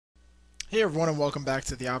Hey everyone, and welcome back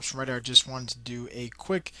to the Option Writer. I just wanted to do a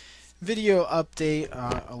quick video update,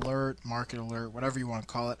 alert, market alert, whatever you want to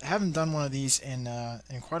call it. I haven't done one of these in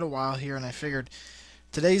quite a while here, and I figured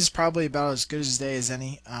today's probably about as good as day as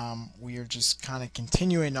any. We are just kind of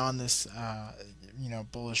continuing on this,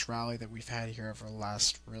 bullish rally that we've had here over the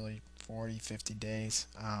last really 40, 50 days,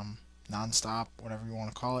 non-stop, whatever you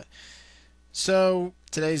want to call it. So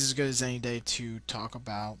today's as good as any day to talk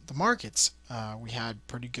about the markets. We had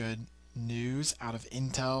pretty good news out of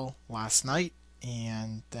Intel last night,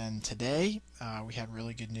 and then today we had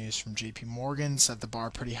really good news from JP Morgan, set the bar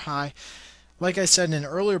pretty high. Like I said in an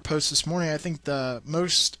earlier post this morning, I think the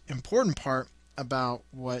most important part about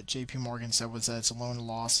what JP Morgan said was that its loan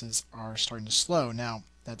losses are starting to slow. Now,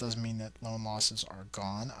 that doesn't mean that loan losses are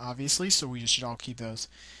gone, obviously, so we should all keep those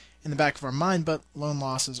in the back of our mind, but loan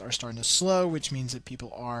losses are starting to slow, which means that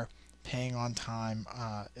people are paying on time,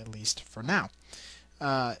 at least for now.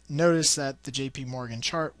 Notice that the JP Morgan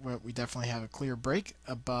chart, we definitely have a clear break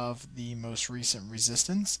above the most recent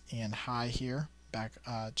resistance and high here, back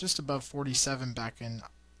just above 47 back in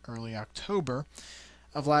early October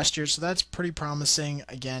of last year. So that's pretty promising.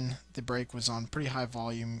 Again, the break was on pretty high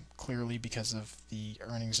volume, clearly because of the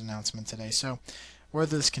earnings announcement today. So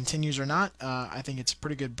whether this continues or not, I think it's a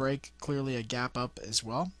pretty good break, clearly a gap up as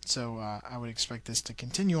well. So I would expect this to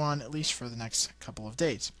continue on at least for the next couple of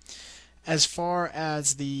days. As far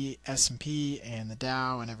as the S&P and the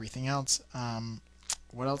Dow and everything else,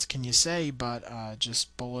 what else can you say but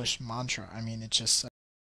just bullish mantra? I mean, it's just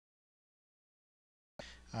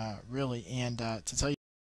really, and to tell you